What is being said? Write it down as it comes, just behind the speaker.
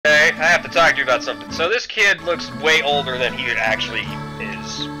talk to you about something. So this kid looks way older than he actually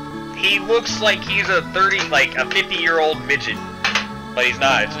is. He looks like he's a 50-year-old midget, but he's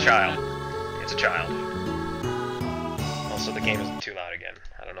not. It's a child. It's a child. Also, the game isn't too loud again.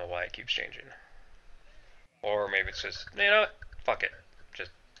 I don't know why it keeps changing. Or maybe it's just, you know what? Fuck it.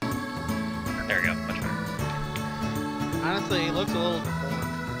 Just there we go. Much better. Honestly, he looks a little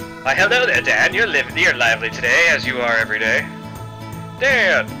deformed. Why, hello there, Dan. You're lively today, as you are every day.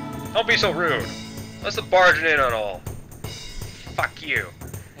 Dan, don't be so rude. What's the barging in on all? Fuck you.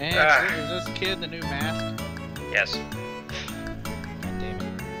 And is this kid the new mask? Yes. God damn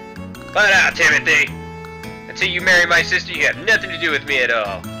it. But now, Timothy, until you marry my sister, you have nothing to do with me at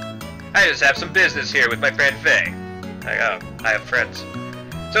all. I just have some business here with my friend Faye. I have friends.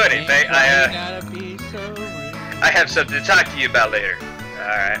 So anyway, Faye, I have something to talk to you about later.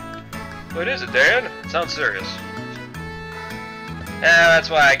 Alright. What is it, Dan? It sounds serious. That's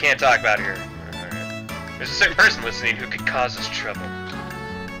why I can't talk about it here. Alright. There's a certain person listening who could cause us trouble.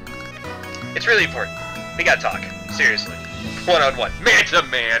 It's really important. We gotta talk. Seriously. One-on-one. Man to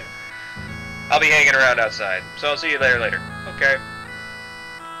man. I'll be hanging around outside, so I'll see you later. Okay.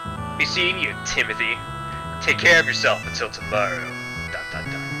 Be seeing you, Timothy. Take care of yourself until tomorrow. ...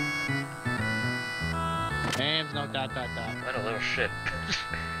 Name's no ... What a little shit.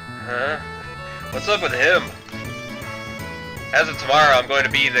 Huh? What's up with him? As of tomorrow, I'm going to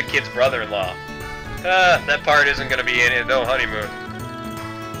be the kid's brother-in-law. That part isn't going to be in it. No honeymoon.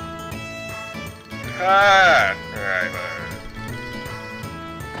 Alright.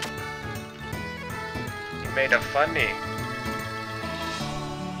 You made a funny.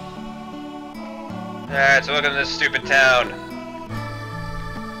 Alright, so welcome to this stupid town.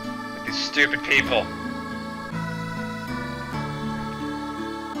 With these stupid people.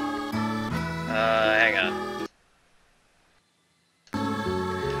 Hang on.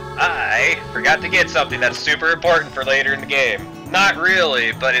 I forgot to get something that's super important for later in the game. Not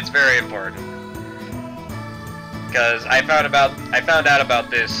really, but it's very important. Because I found out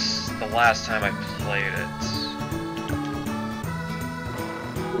about this the last time I played it.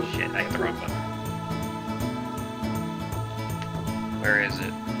 Shit, I hit the wrong button. Where is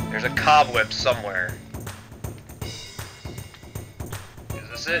it? There's a cobweb somewhere. Is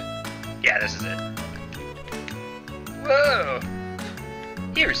this it? Yeah, this is it. Whoa!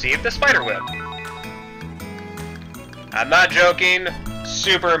 You received the spider web. I'm not joking.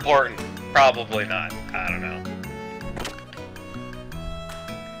 Super important. Probably not. I don't know.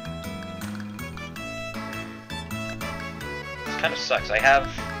 This kind of sucks. I have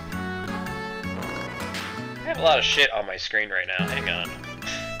a lot of shit on my screen right now. Hang on.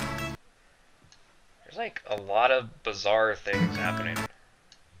 There's like a lot of bizarre things happening.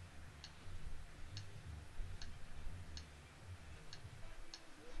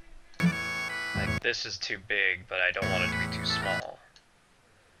 This is too big, but I don't want it to be too small.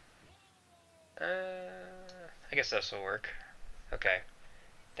 I guess this will work. Okay.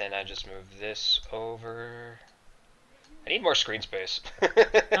 Then I just move this over. I need more screen space.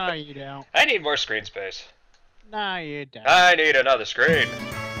 No, you don't. I need more screen space. No, you don't. I need another screen.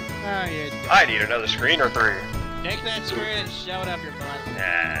 No, you don't. I need another screen or 3. Take that screen and shove it up your butt.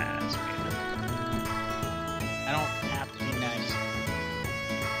 Nah, that's mean. I don't have to be nice.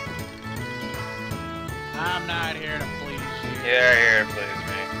 I'm not here to please you. You're here to please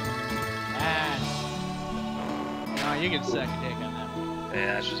me. No, you can suck a dick on that one.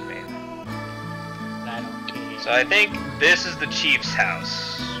 Yeah, that's just mean. I don't care. So I think this is the chief's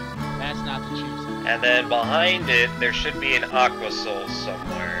house. That's not the chief's house. And then behind it, there should be an Aqua Soul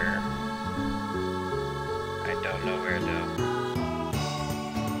somewhere. I don't know where though.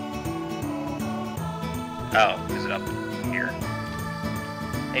 Oh, is it up here?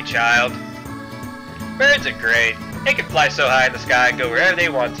 Hey, child. Birds are great. They can fly so high in the sky and go wherever they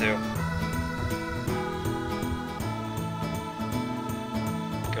want to.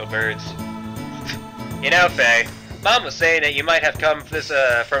 Go birds. You know, Faye, Mom was saying that you might have come from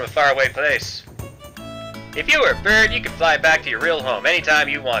a faraway place. If you were a bird, you could fly back to your real home anytime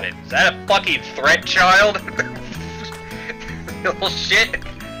you wanted. Is that a fucking threat, child? Little shit.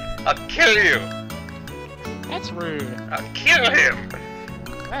 I'll kill you. That's rude. I'll kill him.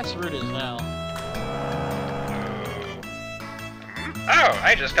 That's rude as hell. Oh,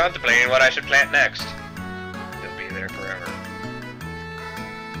 I just contemplating what I should plant next. He'll be there forever.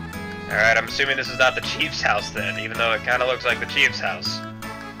 Alright, I'm assuming this is not the chief's house then, even though it kind of looks like the chief's house.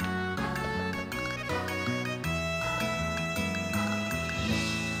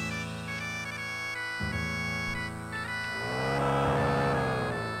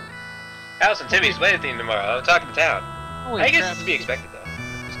 Alice and Timmy's wedding theme tomorrow. I'm talking to town. Holy I guess crap, it's to be expected though.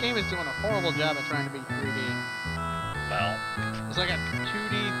 This game is doing a horrible job at trying to be 3D. Well, It's like a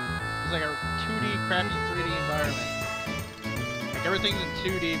 2D. It's like a 2D crappy 3D environment. Like everything's in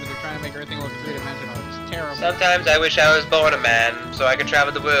 2D, but they're trying to make everything look 3-dimensional. It's terrible. sometimes I wish I was born a man, so I could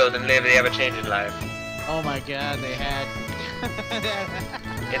travel the world and live the ever-changing life. Oh my god, they had.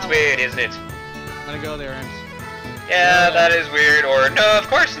 It's weird, isn't it? I'm gonna go there, Ems. Yeah, that is weird. Or no, of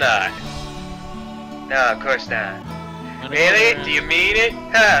course not. No, of course not. Really? Do you mean it?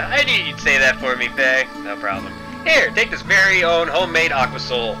 Huh, I knew you'd say that for me, Faye. No problem. Here, take this very own homemade aqua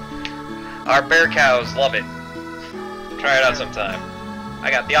soul. Our bear cows love it. Try it out sometime.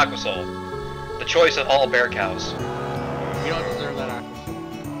 I got the aqua soul. The choice of all bear cows. You don't deserve that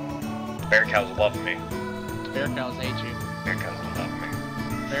aqua. Bear cows love me. Bear cows hate you. Bear cows love me.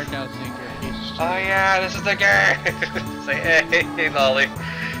 Bear cows think you're a piece of shit. Oh yeah, this is the game! Say hey, Lolly.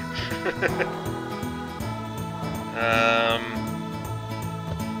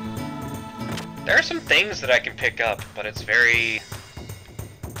 There are some things that I can pick up, but it's very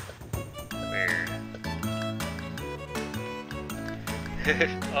weird.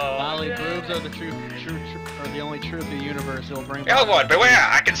 Lolly boobs are the are the only truth in the universe. It'll bring. Young one, beware!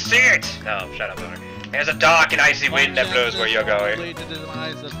 I can see it! No, shut up, owner. There's a dark and icy wind that blows where you're going. Lead to the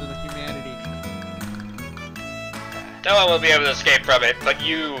demise of the humanity. No one will be able to escape from it, but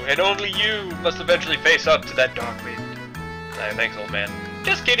you, and only you, must eventually face up to that dark wind. Thanks, old man.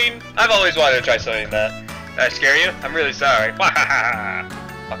 Just kidding. I've always wanted to try something like that. Did I scare you? I'm really sorry. Fuck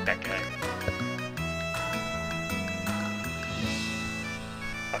that guy.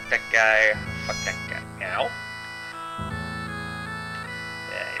 Fuck that guy. Fuck that guy. Ow.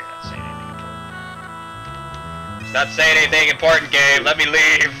 Yeah, you're not saying anything important. It's not saying anything important, game. Let me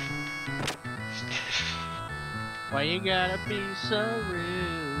leave. Why you gotta be so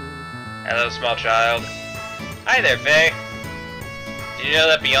rude? Hello, small child. Hi there, Faye. Did you know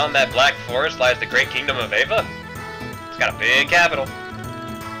that beyond that black forest lies the great kingdom of Ava? It's got a big capital.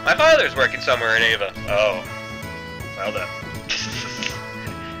 My father's working somewhere in Ava. Oh. Well done.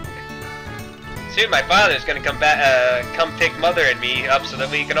 Soon my father's gonna come back, come pick Mother and me up so that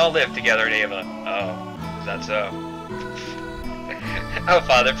we can all live together in Ava. Oh. Is that so? Oh,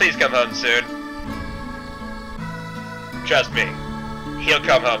 Father, please come home soon. Trust me. He'll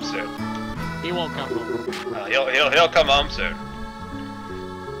come home soon. He won't come home. He'll come home soon.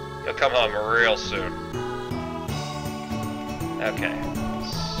 He'll come home real soon. Okay.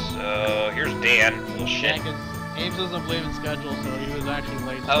 So here's Dan. Little shit. Yeah, 'cause Ames doesn't believe in schedules, so he was actually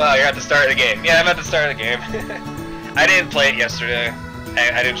late. Oh wow, you're at the start of the game. Yeah, I'm at the start of the game. I didn't play it yesterday.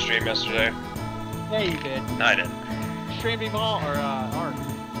 I didn't stream yesterday. Yeah, you did. No, I didn't. Streamed Evolve or Ark.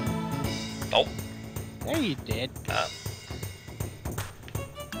 Nope. Yeah, you did.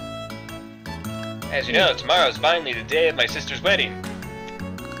 As you know, tomorrow's finally the day of my sister's wedding.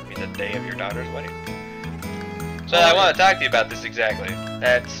 I mean, the day of your daughter's wedding. So I want to talk to you about this exactly.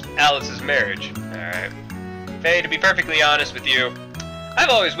 That's Alice's marriage. Alright. Faye, to be perfectly honest with you, I've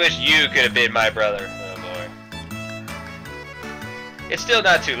always wished you could have been my brother. Oh boy. It's still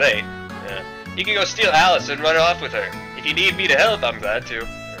not too late. You can go steal Alice and run off with her. If you need me to help, I'm glad to.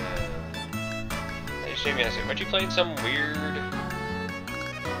 Weren't you playing some weird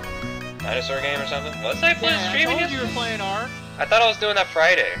dinosaur game or something? Was I playing streaming? I told you were playing Ark. I thought I was doing that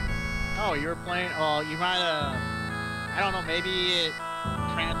Friday. Oh, you were playing. Oh, you might have. I don't know. Maybe it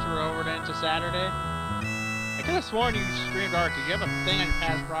transferred over into Saturday. I could have sworn you streamed Ark. Did you have a thing on your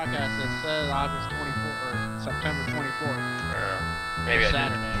past broadcast that says August 24th or September 24th? Maybe I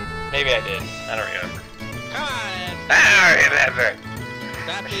Saturday. did. Maybe I did. I don't remember. Come on, Ed. I don't remember.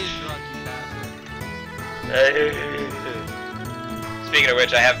 That being drunk, you bastard. Speaking of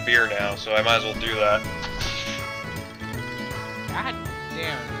which, I have beer now, so I might as well do that. God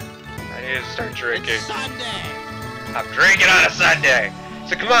damn it. I need to start drinking. It's Sunday. I'm drinking on a Sunday.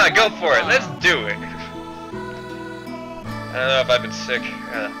 So come on, go for it. Let's do it. I don't know if I've been sick.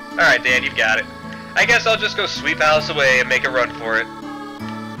 Alright, Dan, you've got it. I guess I'll just go sweep Alice away and make a run for it.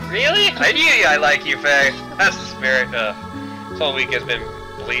 Really? I knew I like you, Faye. That's the spirit. This whole week has been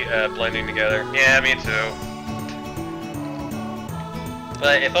blending together. Yeah, me too.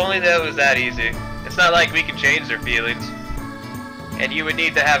 But if only that was that easy. It's not like we can change their feelings. And you would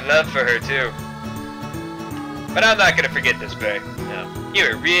need to have love for her, too. But I'm not gonna forget this, Faye. No. You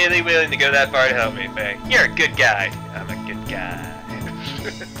were really willing to go that far to help me, Faye. You're a good guy. I'm a good guy.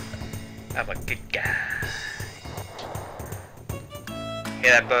 I'm a good guy.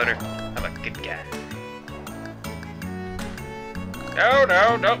 Hear that, boner? I'm a good guy. No,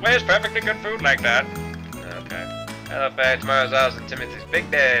 don't waste perfectly good food like that. Okay. Hello, Faye. Tomorrow's Alice and Timothy's big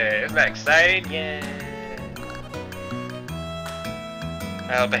day. Isn't that exciting? Yeah.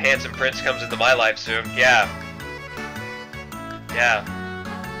 I hope a handsome prince comes into my life soon. Yeah. Yeah.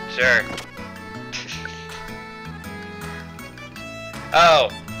 Sure. Oh,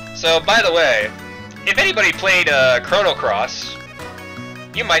 so by the way, if anybody played Chrono Cross,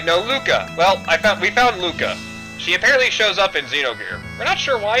 you might know Luca. Well, we found Luca. She apparently shows up in Xenogear. We're not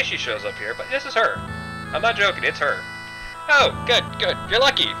sure why she shows up here, but this is her. I'm not joking, it's her. Oh, good, good. You're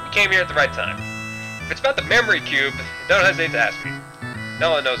lucky. You came here at the right time. If it's about the memory cube, don't hesitate to ask me. No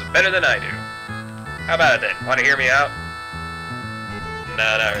one knows it better than I do. How about it then? Want to hear me out?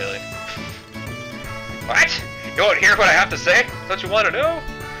 No, not really. What? You won't hear what I have to say? Don't you want to know?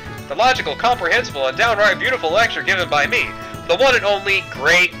 The logical, comprehensible, and downright beautiful lecture given by me, the one and only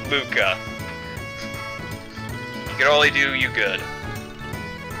Great Luca. You can only do you good.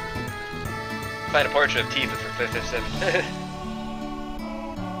 Find a portrait of Tifa for 57.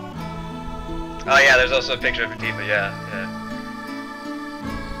 Oh yeah, there's also a picture of Tifa, yeah.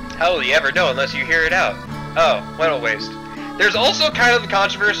 How will you ever know unless you hear it out? Oh, what a waste. There's also kind of a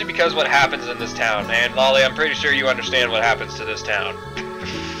controversy because what happens in this town, and Lolly, I'm pretty sure you understand what happens to this town.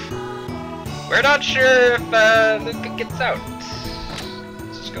 We're not sure if Luca gets out.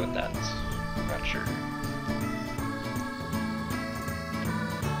 Let's just go with that. Not sure.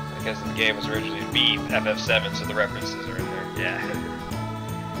 I guess the game was originally beat FF7, so the references are in there. Yeah.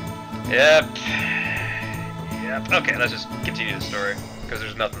 Yep. Yep. Okay, let's just continue the story, because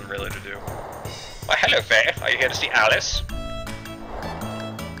there's nothing really to do. Why, hello, Faye. Are you here to see Alice?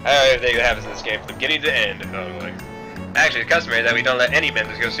 I don't know everything that happens in this game from beginning to end. Oh, boy. Actually, it's customary that we don't let any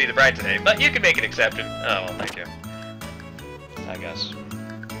members go see the bride today, but you can make an exception. Oh, well, thank you. I guess.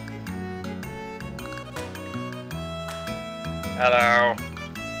 Hello.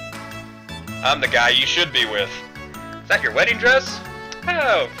 I'm the guy you should be with. Is that your wedding dress?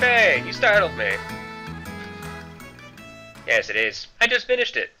 Oh, Faye, you startled me. Yes, it is. I just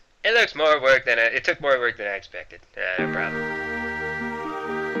finished it. It looks more work than it took more work than I expected. No problem.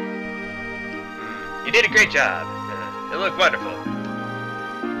 You did a great job. It looked wonderful.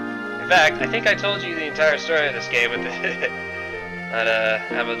 In fact, I think I told you the entire story of this game with on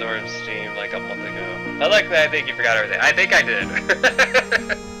Amador's stream like a month ago. But luckily, I think you forgot everything. I think I did.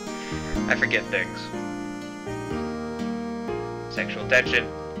 I forget things. Sexual tension.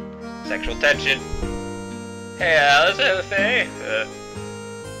 Sexual tension. Hey, Alice, hello, Faye.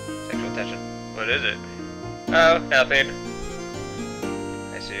 Sexual tension. What is it? Oh, nothing.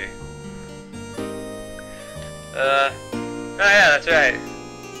 I see. Oh yeah, that's right.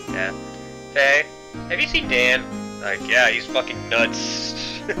 Yeah. Faye, have you seen Dan? Like, yeah, he's fucking nuts.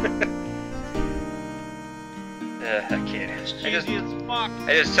 That kid. I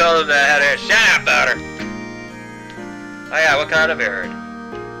just told him that I had to shut up about her. Oh yeah, what kind of errand?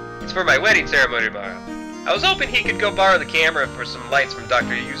 It's for my wedding ceremony tomorrow. I was hoping he could go borrow the camera for some lights from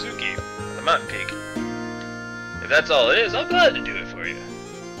Dr. Yuzuki on the mountain peak. If that's all it is, I'll glad to do it for you.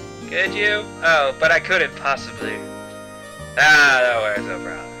 Could you? Oh, but I couldn't possibly. Ah, no worries, no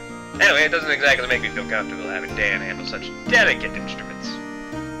problem. Anyway, it doesn't exactly make me feel comfortable having Dan handle such delicate instruments.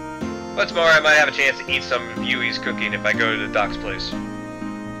 What's more, I might have a chance to eat some of Yui's cooking if I go to the Doc's place.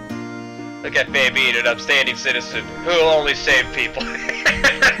 Look at Faye being an upstanding citizen who will only save people.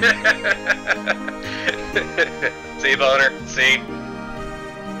 See, Boner? See?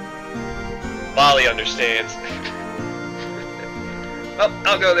 Molly understands. Well,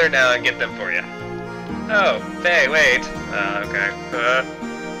 I'll go there now and get them for you. Oh, Faye, wait. Okay.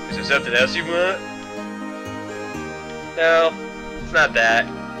 Is there something else you want? No, it's not that.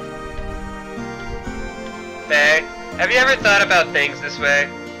 Faye, have you ever thought about things this way?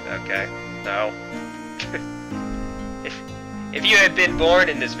 Okay, no. If you had been born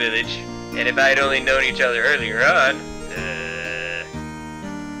in this village, and if I had only known each other earlier on,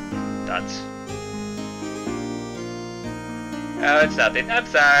 thoughts. Oh, it's nothing. I'm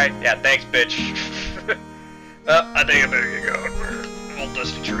sorry. Yeah, thanks, bitch. Well, I think I better get going. Old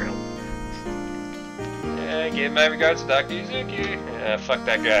dusty trail. Yeah, give my regards to Dr. Yuzuki. Yeah, fuck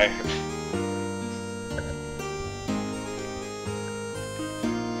that guy.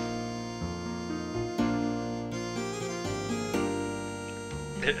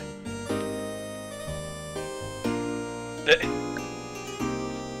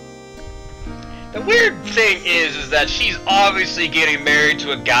 The weird thing is that she's obviously getting married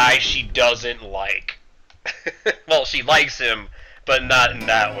to a guy she doesn't like. Well, she likes him, but not in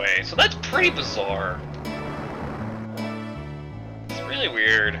that way. So that's pretty bizarre. It's really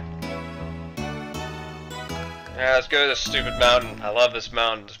weird. Yeah, let's go to this stupid mountain. I love this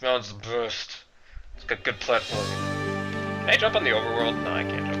mountain. This mountain's the best. It's got good platforming. Can I jump on the overworld? No, I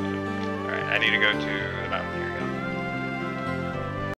can't jump on it. Alright, I need to go to